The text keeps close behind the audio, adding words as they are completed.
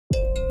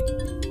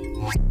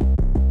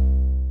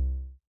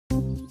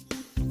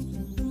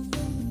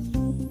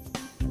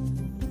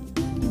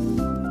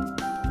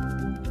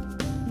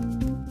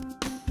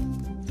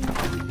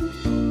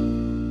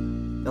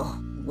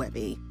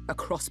A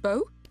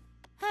crossbow?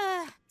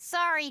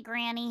 Sorry,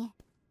 Granny.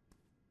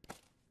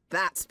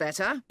 That's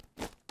better.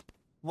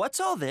 What's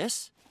all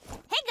this?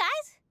 Hey,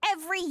 guys!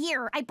 Every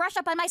year, I brush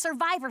up on my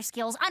survivor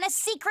skills on a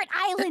secret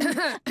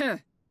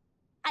island.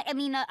 I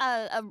mean,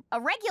 a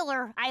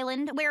regular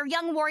island where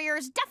young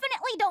warriors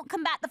definitely don't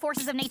combat the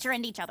forces of nature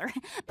and each other.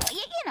 But,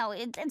 you know,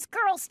 it's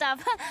girl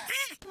stuff.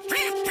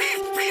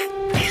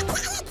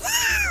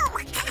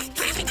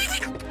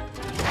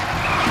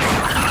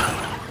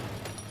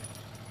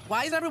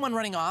 Why is everyone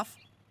running off?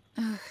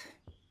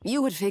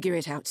 You would figure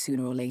it out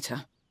sooner or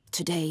later.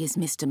 Today is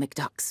Mr.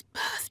 McDuck's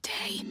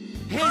birthday.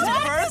 His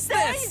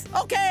birthday?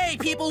 Okay,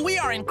 people, we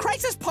are in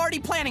crisis party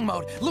planning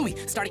mode. Louie,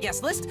 start a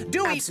guest list.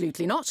 Dewey...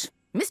 Absolutely not.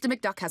 Mr.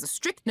 McDuck has a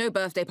strict no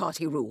birthday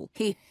party rule.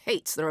 He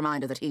hates the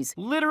reminder that he's...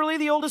 Literally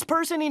the oldest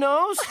person he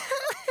knows?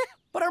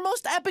 But our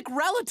most epic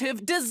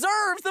relative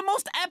deserves the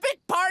most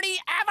epic party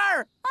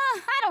ever!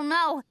 I don't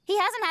know. He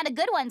hasn't had a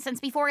good one since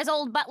before his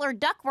old butler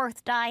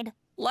Duckworth died.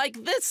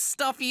 Like this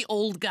stuffy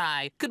old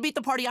guy could beat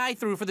the party I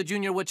threw for the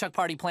Junior Woodchuck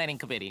Party Planning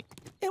Committee.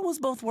 It was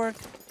both work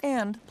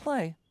and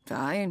play.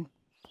 Fine.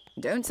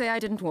 Don't say I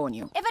didn't warn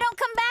you. If I don't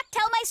come back,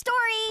 tell my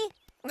story.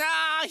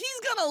 Ah,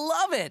 he's gonna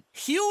love it.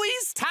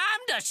 Huey's time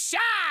to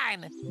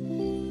shine.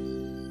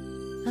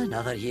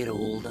 Another year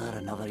older,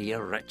 another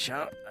year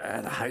richer,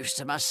 the house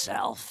to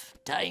myself.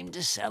 Time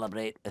to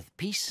celebrate with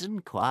peace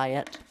and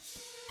quiet.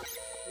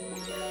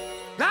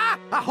 Ah!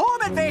 A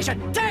home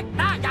invasion! Take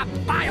that, you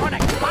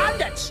bionic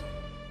bandits!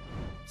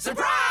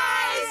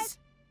 Surprise!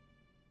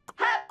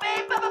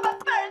 Happy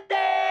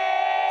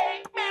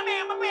birthday! Meow,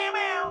 meow, meow,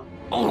 meow.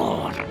 Oh,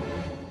 Lord.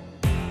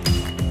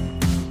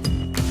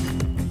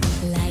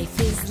 Life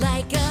is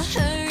like a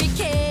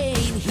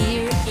hurricane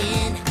here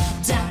in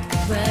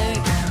Duckburg.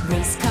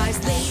 Race cars,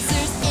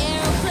 lasers,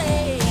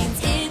 airplanes.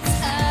 It's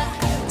a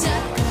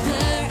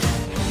Duckburg.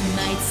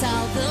 Might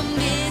solve the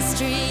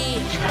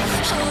mystery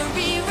or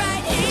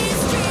rewrite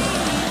history.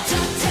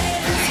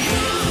 DuckTales.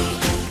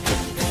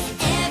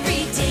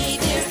 Every day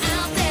they're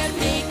out there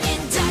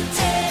making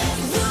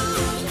DuckTales.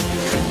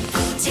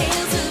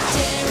 Tales of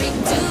daring,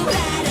 do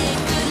bad and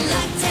good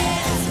luck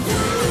tales.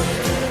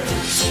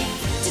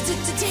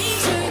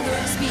 Danger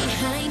lurks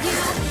behind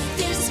you.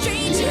 There's a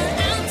stranger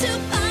out to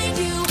find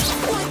you.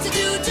 What to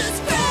do? Just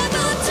grab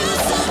onto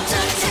some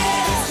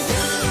DuckTales.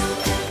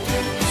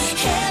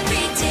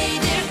 Every day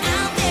they're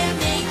out there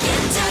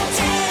making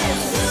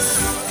DuckTales.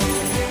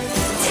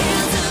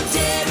 Tales of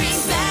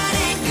daring, bad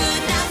and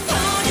good, not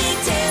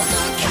ponytails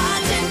or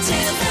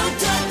cottontails, no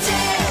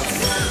DuckTales.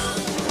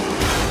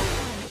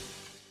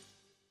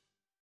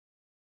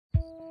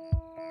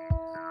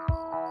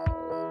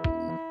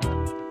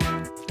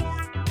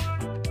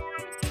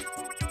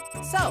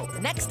 So,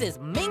 next is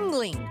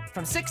mingling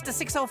from 6 to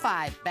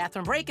 6:05.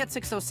 Bathroom break at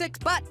 6:06,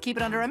 but keep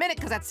it under a minute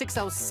because at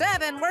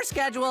 6:07 we're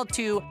scheduled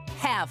to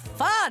have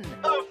fun.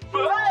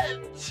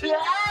 Fun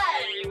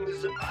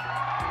times!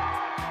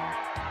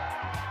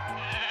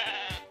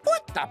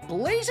 What the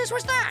blazes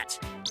was that?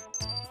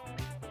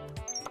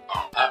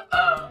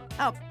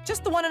 Oh,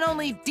 just the one and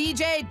only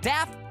DJ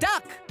Daft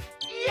Duck.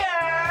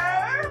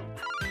 Yeah!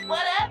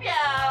 What up,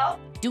 y'all?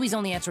 Dewey's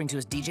only answering to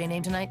his DJ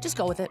name tonight. Just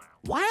go with it.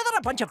 Why are there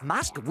a bunch of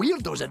masked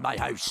weirdos in my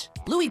house?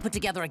 Louie put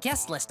together a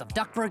guest list of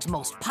Duckburg's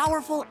most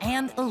powerful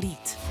and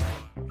elite.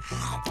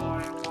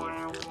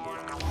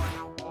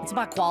 It's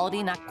about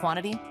quality, not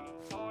quantity.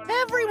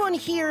 Everyone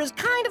here is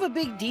kind of a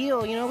big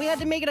deal. You know, we had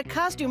to make it a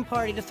costume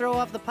party to throw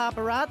off the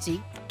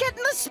paparazzi. Get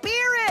in the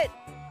spirit!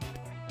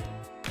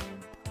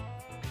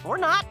 Or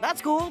not,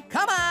 that's cool.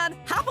 Come on,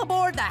 hop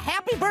aboard the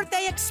Happy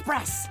Birthday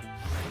Express.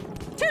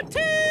 Toot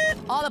toot!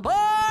 All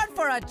aboard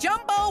for a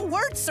jumbo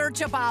word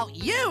search about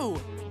you.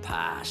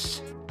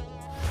 Pass.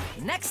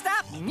 Next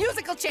up,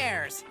 musical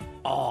chairs.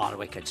 Or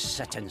we could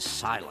sit in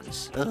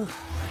silence. Ugh.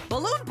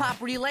 Balloon pop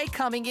relay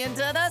coming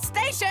into the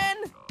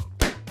station.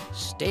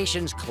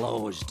 Station's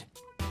closed.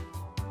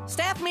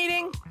 Staff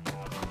meeting.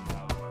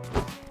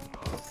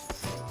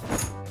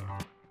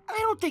 I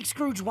don't think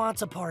Scrooge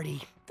wants a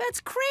party.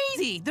 That's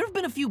crazy. There have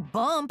been a few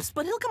bumps,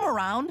 but he'll come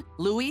around.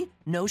 Louie,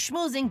 no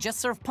schmoozing, just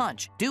serve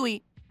punch.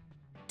 Dewey.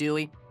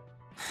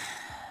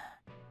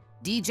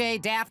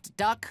 DJ Daft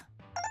Duck.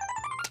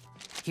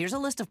 Here's a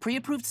list of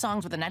pre-approved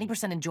songs with a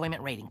 90%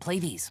 enjoyment rating. Play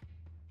these.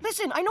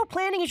 Listen, I know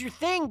planning is your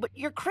thing, but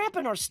you're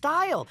cramping our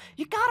style.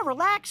 You gotta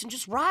relax and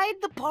just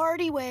ride the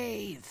party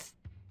wave.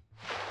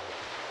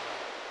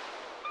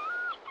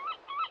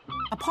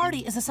 A party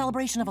is a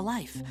celebration of a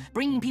life,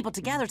 bringing people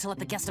together to let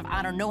the guest of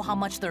honor know how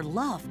much they're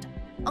loved.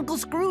 Uncle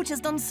Scrooge has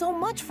done so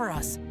much for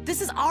us.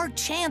 This is our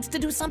chance to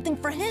do something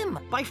for him.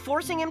 By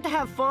forcing him to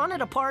have fun at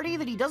a party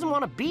that he doesn't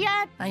want to be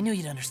at? I knew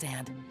you'd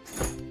understand.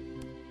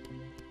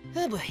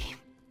 Oh, boy.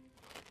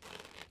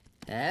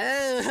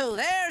 Oh,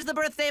 there's the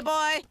birthday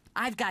boy.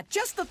 I've got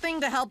just the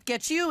thing to help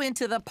get you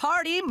into the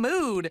party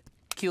mood.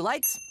 Cue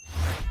lights.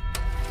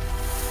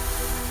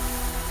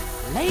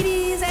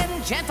 Ladies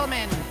and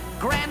gentlemen,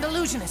 Grand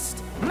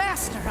Illusionist,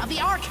 Master of the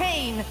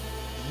Arcane,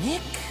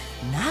 Nick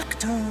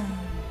Nocturne.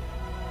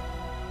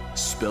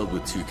 Spelled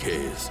with 2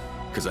 Ks.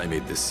 because I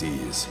made the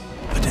seas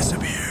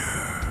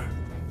disappear.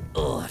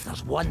 Oh, if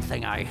there's one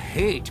thing I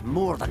hate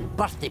more than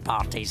birthday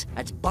parties,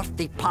 it's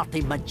birthday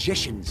party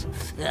magicians.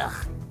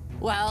 Ugh.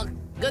 Well,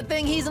 good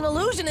thing he's an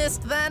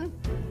illusionist, then.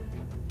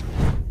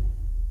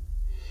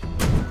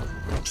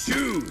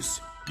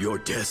 Choose your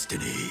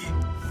destiny.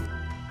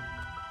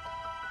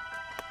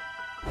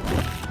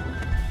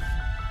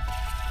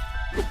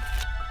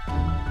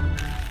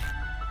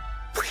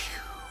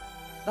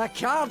 The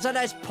card's in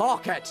his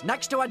pocket,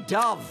 next to a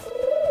dove.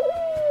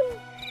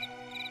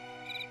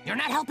 You're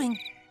not helping.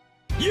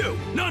 You,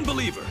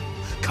 non-believer,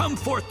 come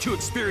forth to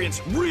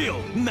experience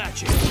real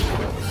magic.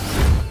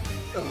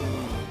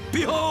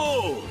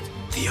 Behold,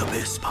 the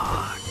Abyss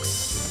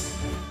Box.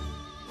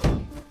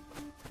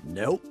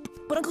 Nope.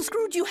 But Uncle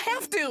Scrooge, you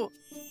have to!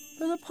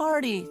 For the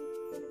party.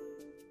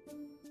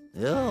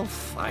 Oh,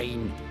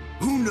 fine.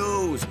 Who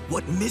knows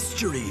what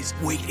mysteries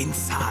wait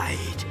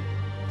inside?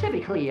 To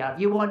be clear,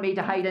 you want me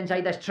to hide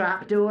inside this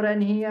trapdoor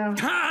in here?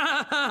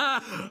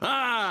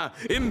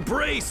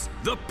 Embrace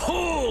the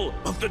pull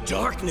of the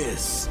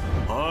darkness.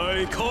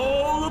 I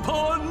call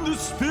upon the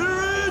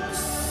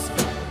spirits.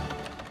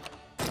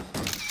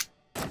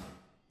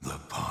 The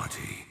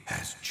party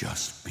has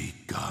just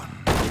begun.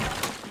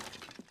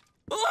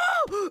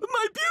 Oh,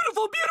 my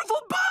beautiful,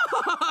 beautiful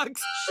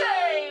box!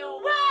 Say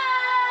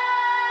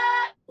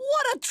what?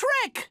 What a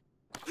trick!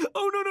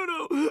 Oh,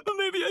 no.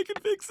 Maybe I can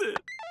fix it.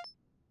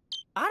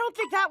 I don't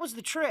think that was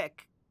the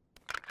trick.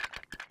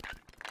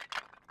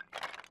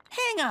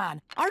 Hang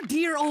on. Our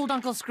dear old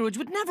Uncle Scrooge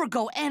would never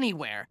go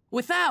anywhere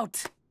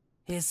without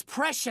his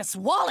precious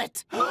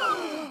wallet.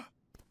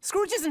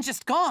 Scrooge isn't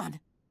just gone.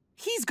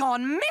 He's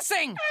gone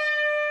missing!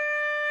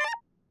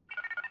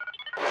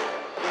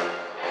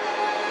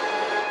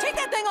 Take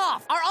that thing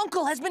off! Our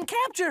uncle has been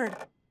captured!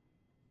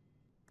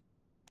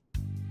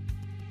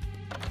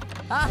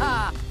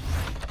 Haha!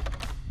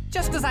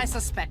 Just as I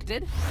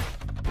suspected.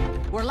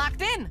 We're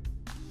locked in.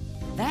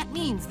 That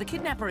means the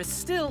kidnapper is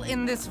still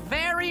in this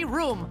very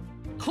room.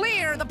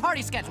 Clear the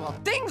party schedule.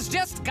 Things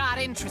just got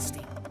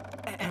interesting.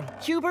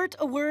 Hubert,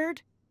 a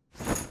word?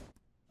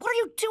 What are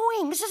you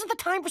doing? This isn't the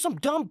time for some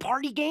dumb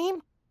party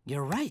game.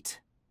 You're right.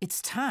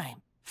 It's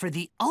time for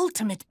the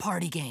ultimate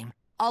party game.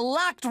 A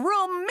locked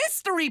room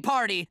mystery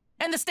party.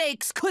 And the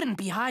stakes couldn't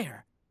be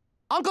higher.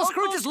 Uncle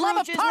Scrooge's love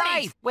of parties.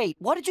 Life. Wait,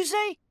 what did you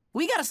say?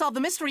 We gotta solve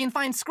the mystery and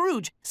find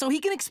Scrooge so he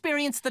can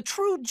experience the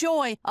true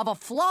joy of a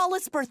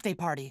flawless birthday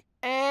party.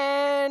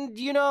 And,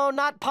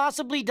 not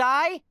possibly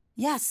die?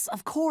 Yes,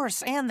 of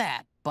course, and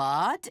that.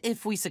 But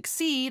if we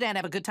succeed and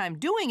have a good time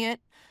doing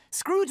it,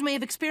 Scrooge may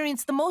have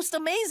experienced the most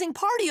amazing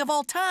party of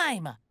all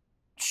time.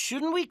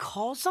 Shouldn't we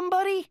call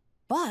somebody?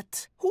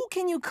 But who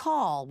can you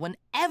call when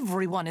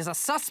everyone is a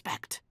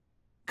suspect?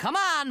 Come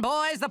on,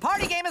 boys, the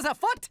party game is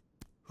afoot!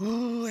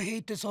 Oh, I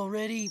hate this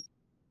already.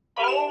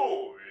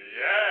 Oh,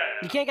 yeah.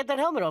 You can't get that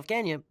helmet off,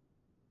 can you?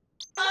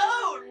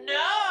 Oh,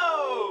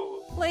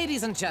 no!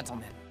 Ladies and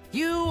gentlemen,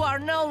 you are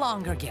no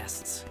longer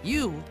guests.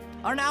 You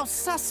are now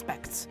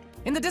suspects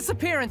in the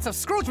disappearance of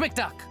Scrooge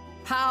McDuck.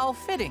 How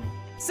fitting,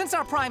 since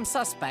our prime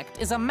suspect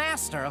is a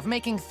master of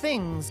making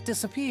things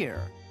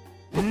disappear.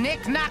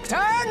 Nick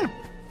Nocturne!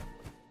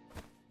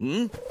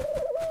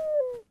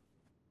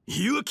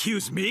 You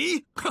accuse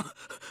me?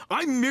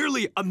 I'm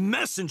merely a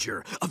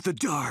messenger of the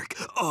dark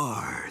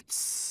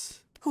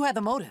arts. Who had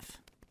the motive?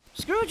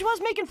 Scrooge was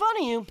making fun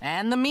of you.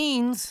 And the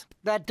means.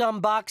 That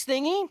dumb box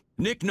thingy?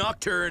 Nick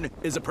Nocturne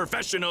is a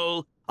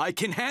professional. I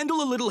can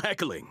handle a little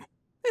heckling.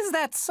 Is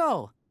that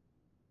so?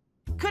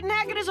 Couldn't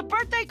hack it as a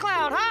birthday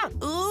clown, huh?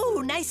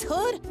 Ooh, nice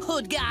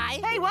hood guy.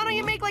 Hey, why don't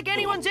you make like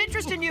anyone's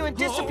interest in you and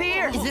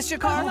disappear? Is this your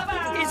card?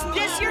 Is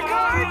this your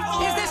card?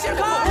 Is this your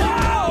card?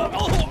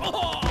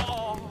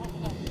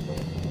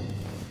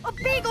 A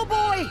beagle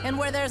boy! And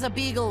where there's a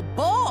beagle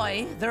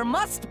boy, there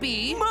must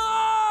be...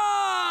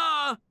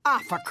 Ma!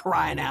 Ah, for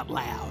crying out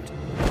loud.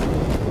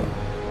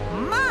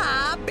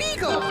 Ma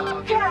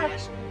Beagle!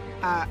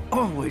 I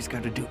always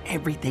got to do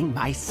everything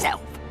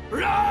myself.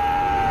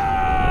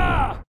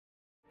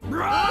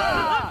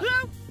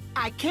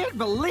 I can't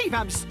believe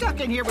I'm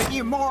stuck in here with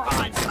you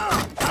morons.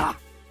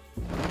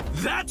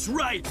 That's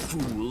right,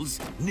 fools.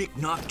 Nick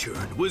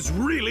Nocturne was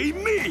really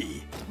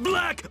me,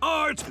 Black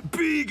Art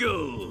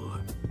Beagle.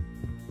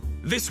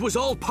 This was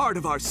all part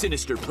of our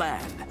sinister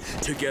plan.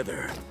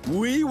 Together,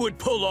 we would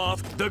pull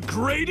off the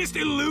greatest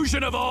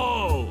illusion of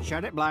all.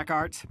 Shut it, Black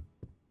Arts.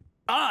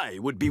 I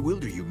would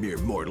bewilder you mere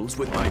mortals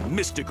with my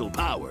mystical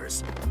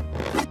powers.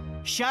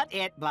 Shut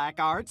it, Black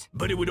Arts.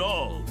 But it would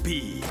all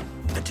be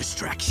a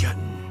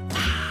distraction.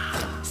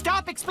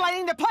 Stop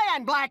explaining the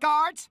plan, Black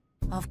Arts.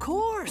 Of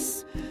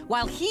course.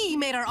 While he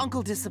made our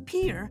uncle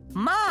disappear,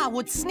 Ma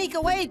would sneak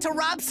away to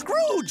rob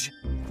Scrooge.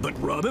 But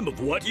rob him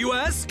of what, you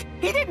ask?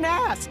 He didn't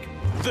ask.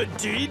 The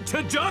deed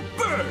to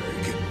Duckburg!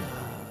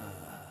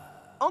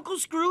 Uncle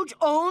Scrooge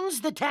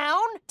owns the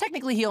town?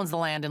 Technically, he owns the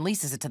land and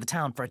leases it to the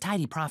town for a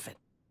tidy profit.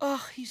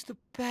 Oh, he's the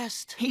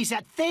best. He's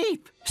a thief.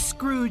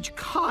 Scrooge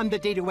conned the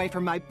deed away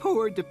from my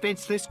poor,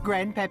 defenseless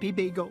grandpappy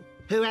Beagle.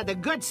 who had the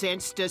good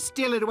sense to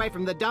steal it away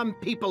from the dumb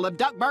people of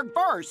Duckburg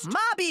first. Ma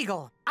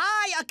Beagle,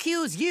 I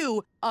accuse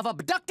you of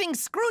abducting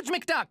Scrooge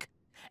McDuck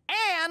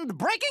and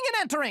breaking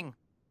and entering.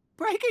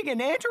 Breaking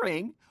and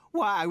entering?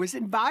 Why, I was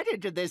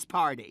invited to this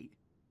party.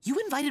 You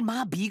invited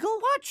Ma Beagle?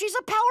 What? She's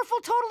a powerful,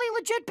 totally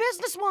legit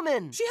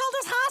businesswoman. She held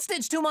us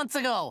hostage 2 months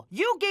ago.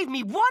 You gave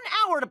me 1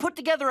 hour to put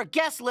together a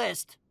guest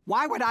list.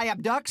 Why would I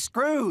abduct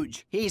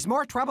Scrooge? He's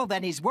more trouble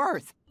than he's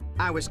worth.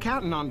 I was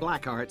counting on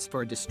Black Arts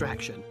for a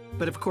distraction,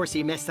 but of course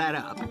he messed that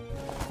up.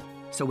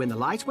 So when the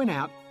lights went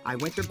out, I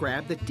went to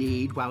grab the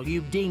deed while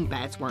you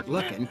dingbats weren't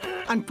looking.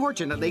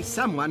 Unfortunately,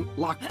 someone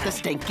locked the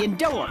stinking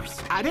doors.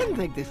 I didn't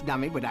think this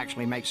dummy would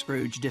actually make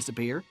Scrooge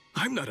disappear.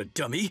 I'm not a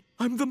dummy.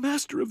 I'm the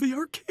master of the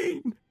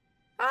arcane.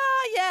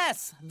 Ah,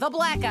 yes, the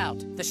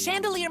blackout. The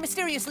chandelier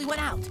mysteriously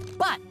went out.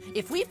 But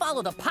if we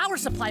follow the power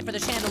supply for the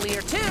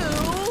chandelier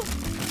to...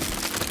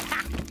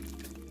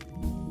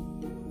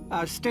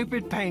 A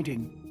stupid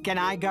painting. Can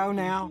I go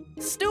now?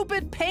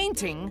 Stupid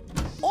painting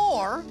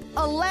or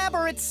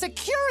elaborate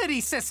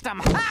security system.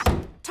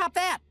 Ha! Top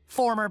that,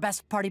 former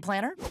best party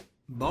planner.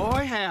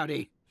 Boy,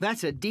 howdy.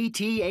 That's a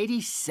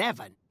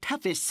DT-87.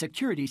 Toughest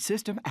security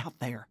system out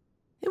there.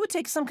 It would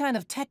take some kind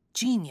of tech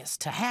genius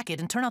to hack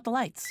it and turn out the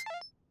lights.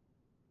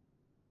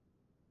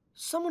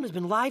 Someone has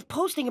been live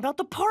posting about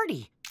the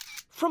party.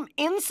 From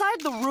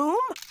inside the room?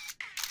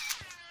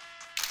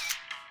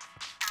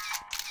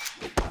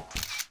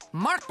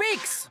 Mark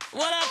Beaks!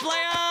 What up,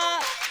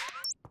 playa?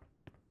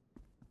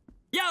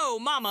 Yo,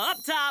 mama,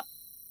 up top.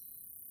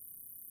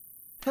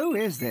 Who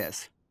is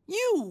this?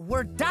 You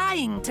were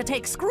dying to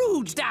take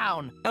Scrooge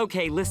down.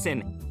 Okay,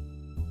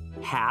 listen.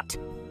 Hat.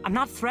 I'm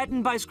not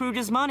threatened by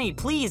Scrooge's money.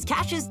 Please,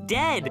 cash is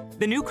dead.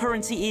 The new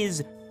currency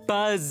is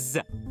buzz.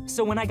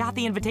 So when I got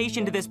the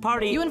invitation to this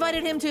party... You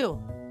invited him too.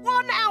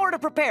 1 hour to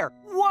prepare.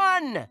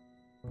 1!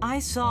 I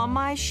saw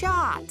my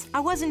shot. I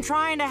wasn't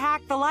trying to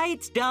hack the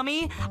lights,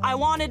 dummy. I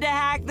wanted to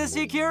hack the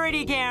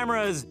security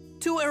cameras.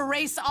 To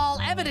erase all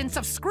evidence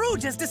of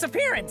Scrooge's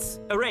disappearance.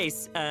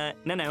 Erase?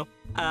 No.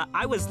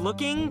 I was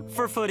looking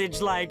for footage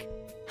like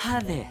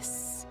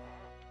this.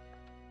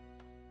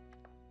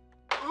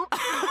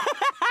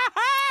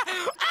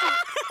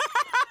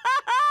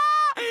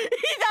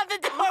 He thought the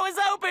door was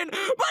open, but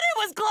it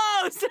was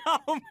closed.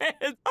 Oh,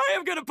 man. I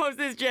am gonna post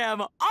this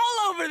jam all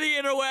over the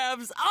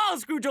interwebs. Oh,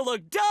 Scrooge will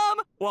look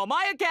dumb, while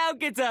my account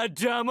gets a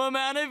dumb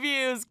amount of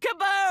views.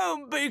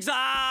 Kaboom! Peace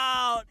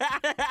out!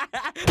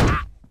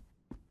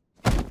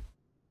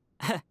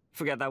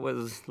 Forgot that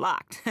was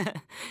locked.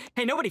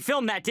 Hey, nobody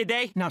filmed that, did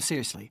they? No,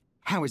 seriously.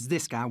 How is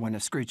this guy one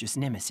of Scrooge's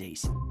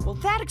nemesis? Well,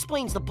 that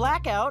explains the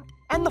blackout.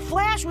 And the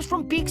flash was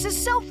from Beaks'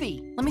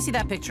 selfie. Let me see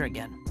that picture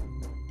again.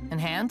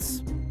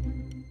 Enhance.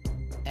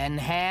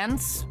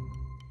 Enhance.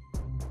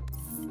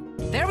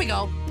 There we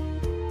go.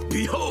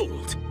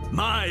 Behold,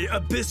 my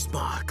abyss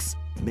box.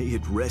 May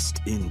it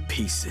rest in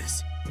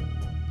pieces.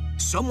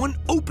 Someone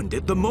opened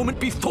it the moment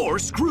before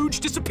Scrooge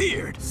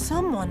disappeared.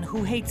 Someone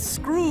who hates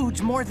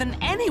Scrooge more than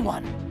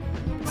anyone.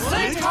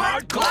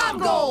 Flint-Heart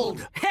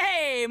Glomgold!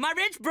 Hey, my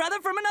rich brother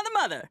from another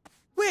mother.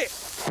 Wait,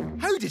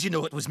 how did you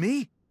know it was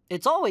me?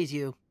 It's always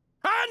you.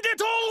 And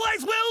it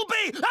always will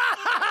be!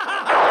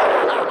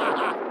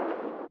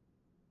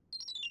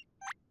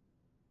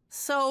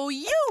 So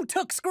you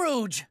took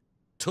Scrooge?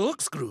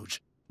 Took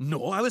Scrooge?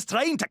 No, I was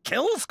trying to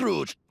kill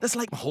Scrooge. That's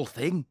like my whole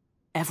thing.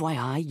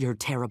 FYI, you're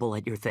terrible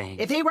at your thing.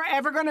 If he were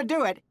ever gonna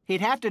do it,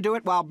 he'd have to do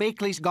it while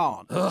Beakley's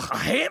gone. Ugh, I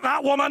hate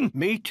that woman.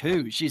 Me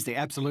too. She's the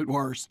absolute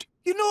worst.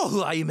 You know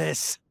who I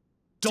miss?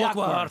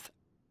 Duckworth.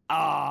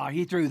 Ah,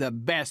 he threw the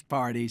best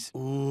parties.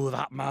 Oh,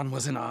 that man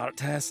was an art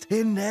test.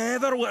 He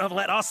never would have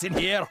let us in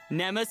here.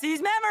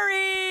 Nemesis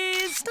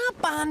memories! Stop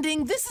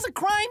bonding. This is a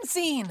crime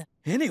scene.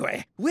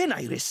 Anyway, when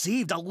I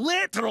received a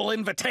literal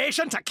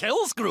invitation to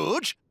kill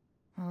Scrooge...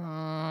 You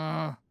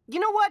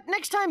know what?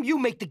 Next time you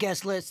make the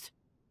guest list.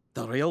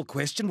 The real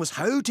question was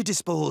how to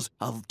dispose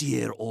of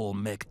dear old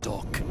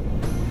McDuck.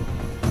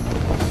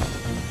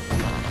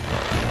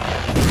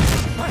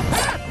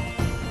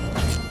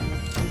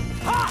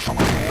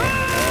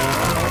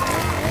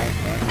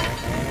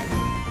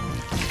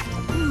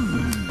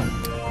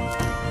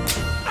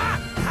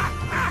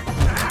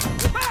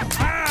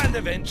 And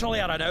eventually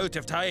I ran out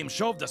of time,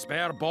 shoved the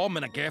spare bomb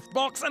in a gift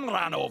box and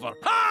ran over.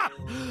 Ha!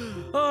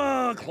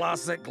 Oh,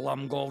 classic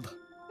Glomgold.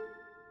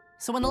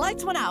 So when the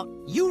lights went out,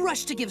 you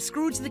rushed to give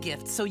Scrooge the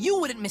gift so you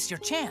wouldn't miss your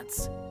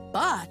chance.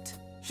 But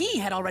he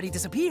had already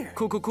disappeared.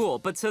 Cool.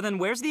 But so then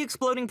where's the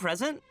exploding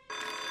present?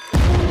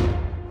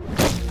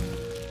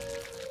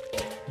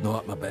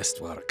 Not my best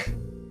work.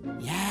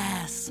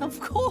 Yes, of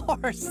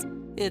course.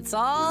 It's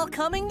all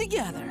coming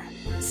together.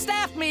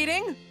 Staff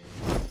meeting.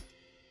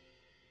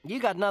 You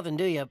got nothing,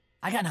 do you?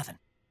 I got nothing.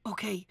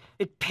 Okay,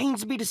 it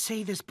pains me to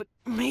say this, but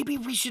maybe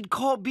we should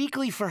call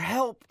Beakley for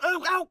help.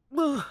 Ow!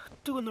 Ugh,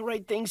 doing the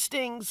right thing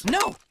stings.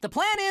 No! The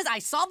plan is I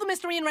solve the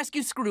mystery and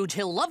rescue Scrooge.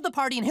 He'll love the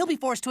party and he'll be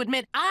forced to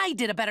admit I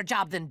did a better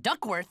job than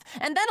Duckworth,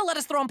 and then he'll let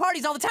us throw him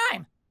parties all the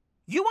time.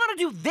 You want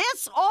to do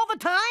this all the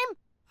time?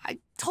 I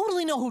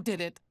totally know who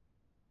did it.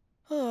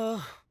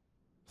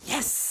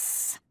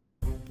 Yes!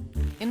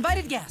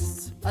 Invited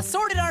guests,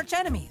 assorted arch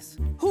enemies.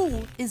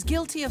 Who is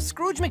guilty of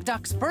Scrooge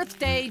McDuck's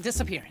birthday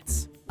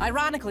disappearance?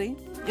 Ironically,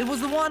 it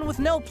was the one with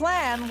no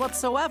plan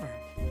whatsoever.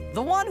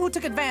 The one who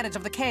took advantage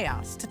of the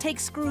chaos to take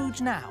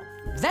Scrooge now,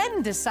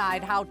 then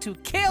decide how to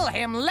kill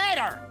him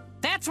later.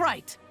 That's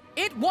right,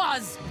 it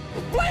was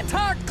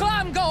Flintheart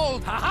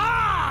Glomgold!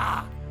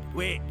 Ha-ha!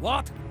 Wait,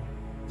 what?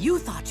 You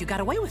thought you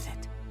got away with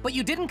it, but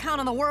you didn't count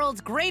on the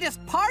world's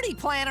greatest party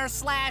planner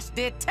slash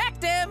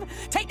detective.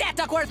 Take that,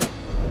 Duckworth!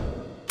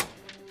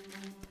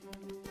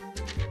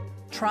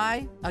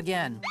 Try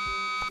again.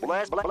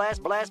 Bless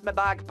my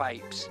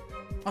bagpipes.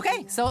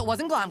 Okay, so it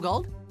wasn't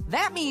Glomgold.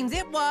 That means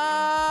it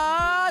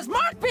was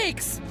Mark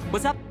Beaks!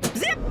 What's up?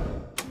 Zip!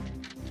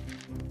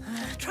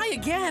 Try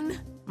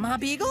again. Ma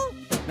Beagle?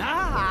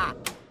 Ah!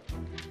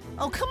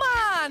 Oh, come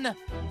on!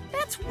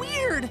 That's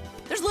weird.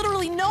 There's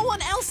literally no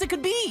one else it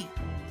could be.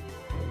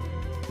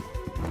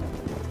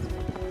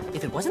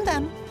 If it wasn't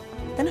them,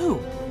 then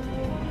who?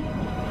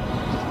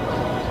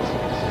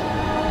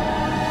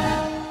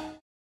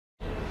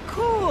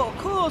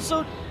 Cool.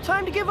 So,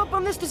 time to give up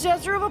on this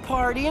disaster of a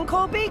party and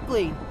call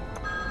Beakley.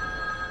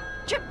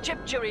 Chip,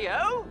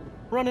 cheerio.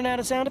 Running out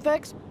of sound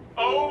effects?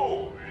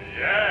 Oh,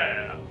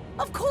 yeah.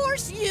 Of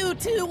course you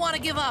two want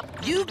to give up.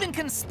 You've been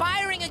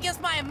conspiring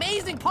against my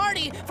amazing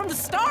party from the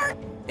start.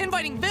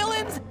 Inviting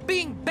villains,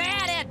 being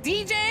bad at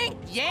DJing.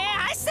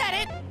 Yeah, I said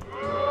it.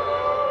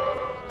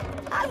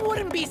 I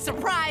wouldn't be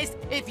surprised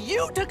if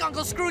you took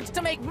Uncle Scrooge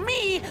to make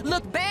me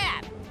look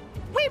bad.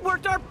 We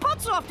worked our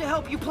butts off to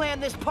help you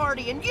plan this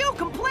party, and you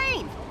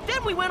complained.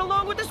 Then we went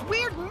along with this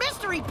weird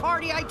mystery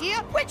party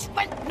idea, which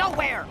went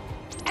nowhere.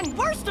 And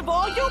worst of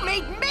all, you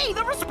made me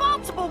the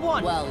responsible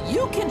one. Well,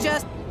 you can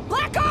just...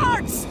 Black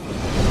Arts!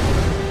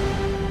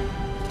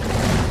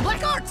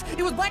 Black Arts!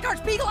 It was Black Arts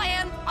Beagle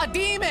and a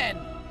demon!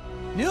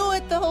 Knew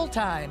it the whole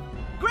time.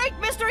 Great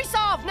mystery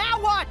solved.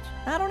 Now what?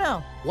 I don't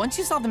know. Once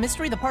you solve the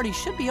mystery, the party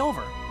should be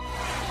over.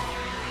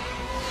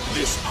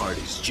 This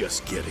party's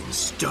just getting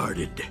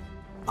started.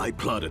 I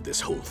plotted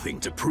this whole thing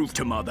to prove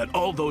to Ma that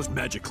all those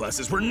magic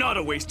classes were not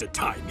a waste of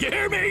time. You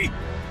hear me?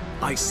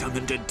 I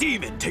summoned a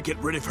demon to get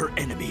rid of her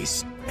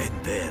enemies, and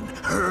then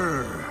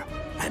her.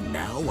 And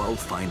now I'll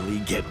finally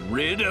get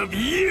rid of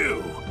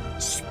you!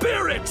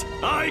 Spirit,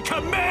 I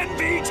command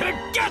thee to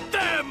get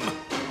them!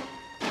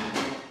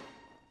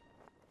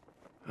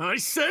 I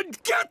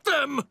said get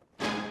them!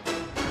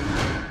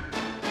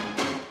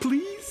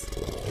 Please?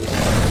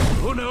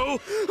 Oh no,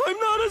 I'm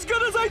not as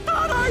good as I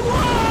thought I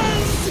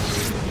was!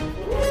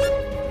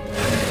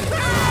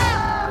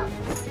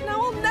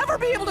 Now I'll never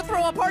be able to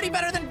throw a party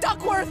better than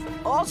Duckworth!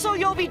 Also,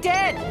 you'll be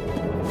dead.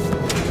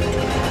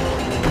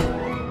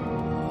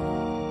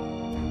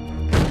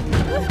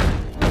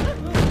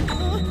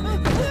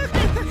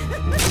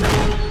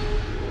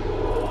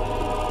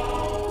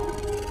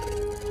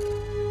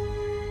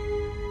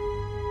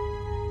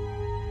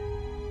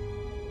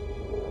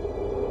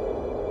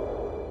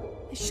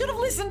 I should have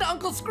listened to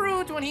Uncle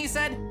Scrooge when he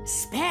said,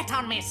 "Spit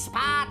on me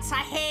spots, I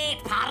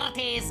hate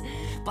parties,"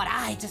 but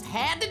I just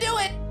had to do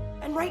it.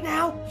 And right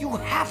now, you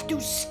have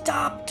to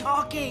stop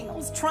talking. I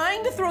was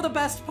trying to throw the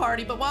best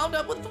party, but wound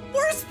up with the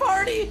worst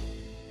party.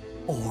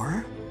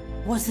 Or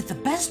was it the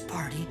best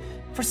party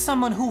for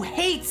someone who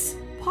hates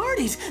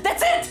parties?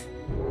 That's it!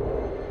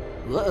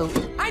 Uh-oh.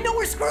 I know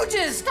where Scrooge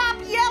is! Stop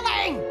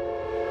yelling!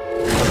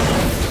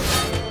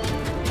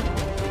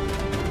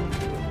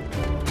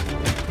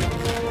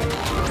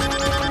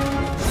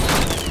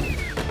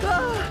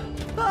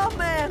 Oh,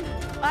 man.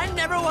 I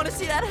never want to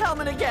see that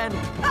helmet again.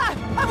 Ah,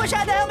 I wish I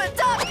had the helmet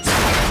ducked.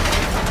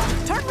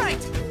 Turn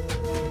right!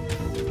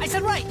 I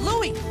said right,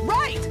 Louie,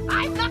 right!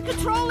 I'm not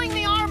controlling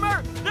the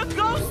armor! The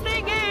ghost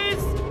thing is!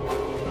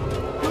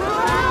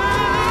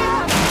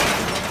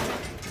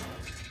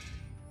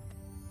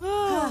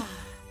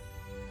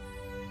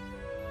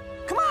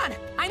 Come on!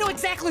 I know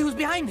exactly who's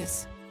behind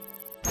this.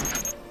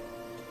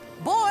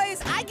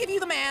 Boys, I give you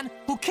the man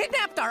who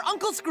kidnapped our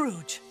Uncle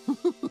Scrooge.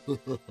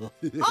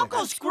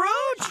 Uncle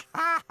Scrooge?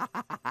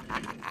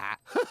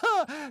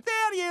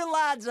 There you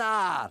lads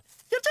are.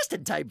 You're just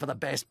in time for the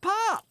best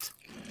part.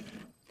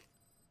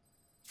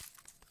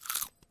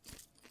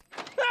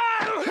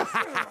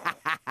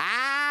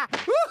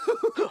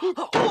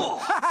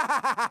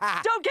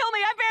 Don't kill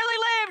me. I barely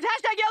lived.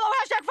 Hashtag yellow,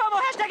 hashtag FOMO,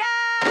 hashtag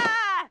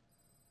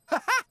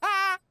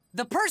ah!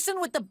 The person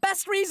with the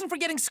best reason for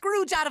getting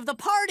Scrooge out of the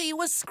party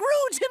was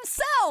Scrooge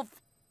himself.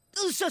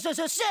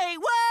 Say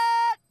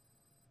what?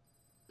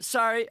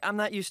 Sorry, I'm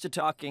not used to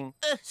talking.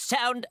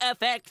 Sound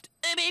effect.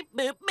 Beep,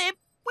 boop, beep.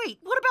 Wait,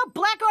 what about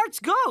Blackheart's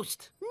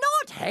ghost?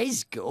 Not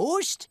his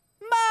ghost,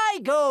 my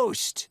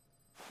ghost.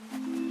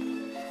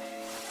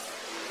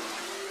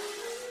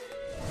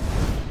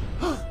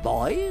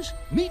 Boys,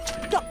 meet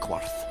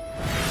Duckworth.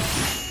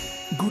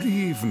 Good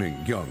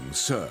evening, young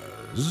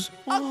sirs.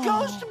 A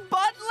ghost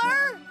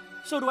butler?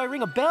 So do I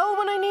ring a bell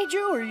when I need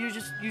you, or you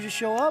just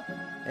show up?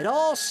 It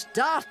all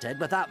started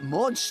with that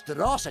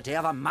monstrosity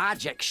of a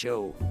magic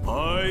show.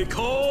 I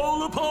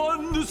call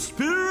upon the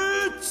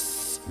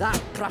spirits! That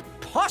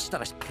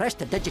preposterous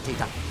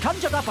prestidigitator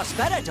conjured up a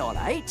spirit, all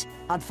right.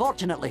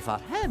 Unfortunately for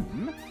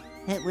him,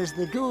 it was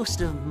the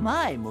ghost of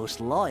my most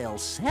loyal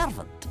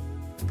servant.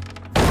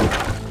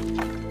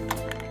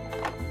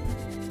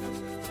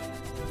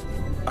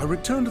 I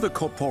returned to the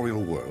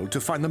corporeal world to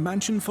find the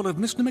mansion full of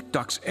Mr.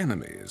 McDuck's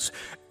enemies,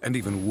 and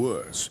even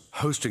worse,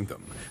 hosting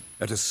them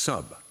at a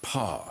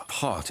sub-par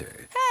party.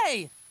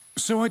 Hey!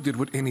 So I did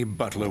what any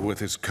butler with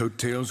his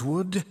coattails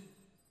would: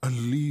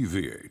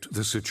 alleviate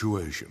the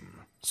situation.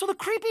 So the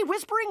creepy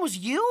whispering was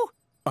you?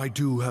 I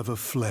do have a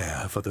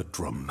flair for the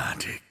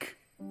dramatic.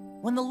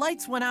 When the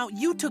lights went out,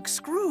 you took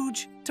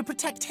Scrooge to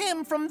protect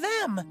him from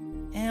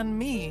them. And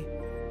me.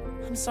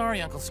 I'm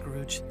sorry, Uncle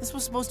Scrooge. This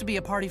was supposed to be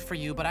a party for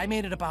you, but I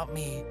made it about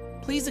me.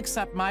 Please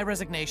accept my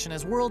resignation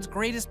as world's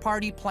greatest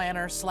party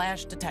planner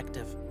 /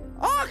 detective.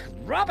 Ugh,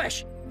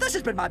 rubbish! This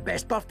has been my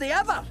best birthday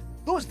ever!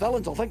 Those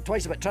villains will think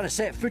twice about trying to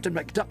set foot in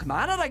McDuck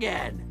Manor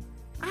again.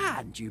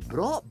 And you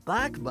brought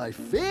back my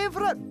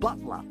favourite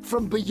butler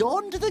from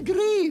beyond the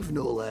grave,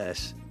 no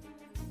less.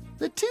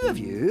 The two of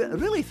you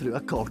really threw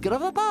a corker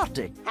of a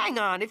party. Hang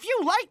on, if you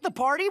liked the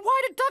party,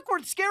 why did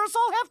Duckworth scare us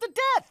all half to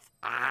death?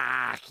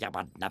 Ah, you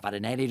were never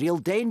in any real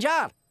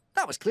danger.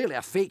 That was clearly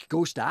a fake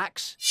ghost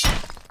axe.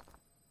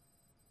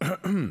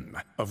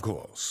 Of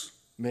course.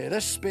 May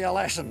this be a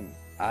lesson.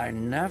 I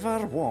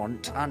never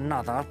want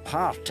another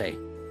party.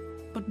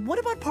 But what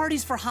about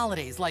parties for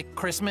holidays like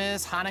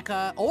Christmas,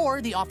 Hanukkah, or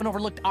the often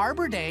overlooked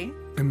Arbor Day?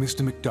 And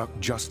Mr. McDuck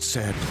just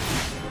said,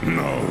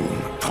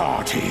 no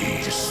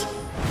parties.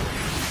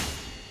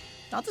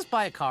 I'll just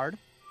buy a card.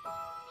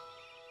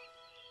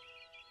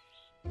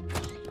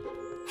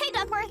 Hey,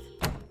 Duckworth.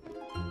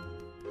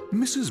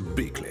 Mrs.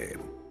 Beakley,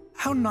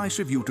 how nice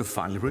of you to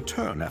finally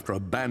return after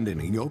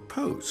abandoning your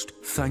post.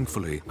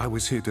 Thankfully, I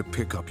was here to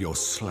pick up your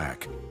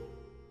slack.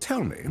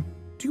 Tell me,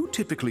 do you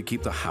typically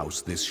keep the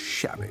house this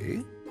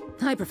shabby?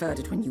 I preferred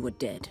it when you were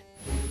dead.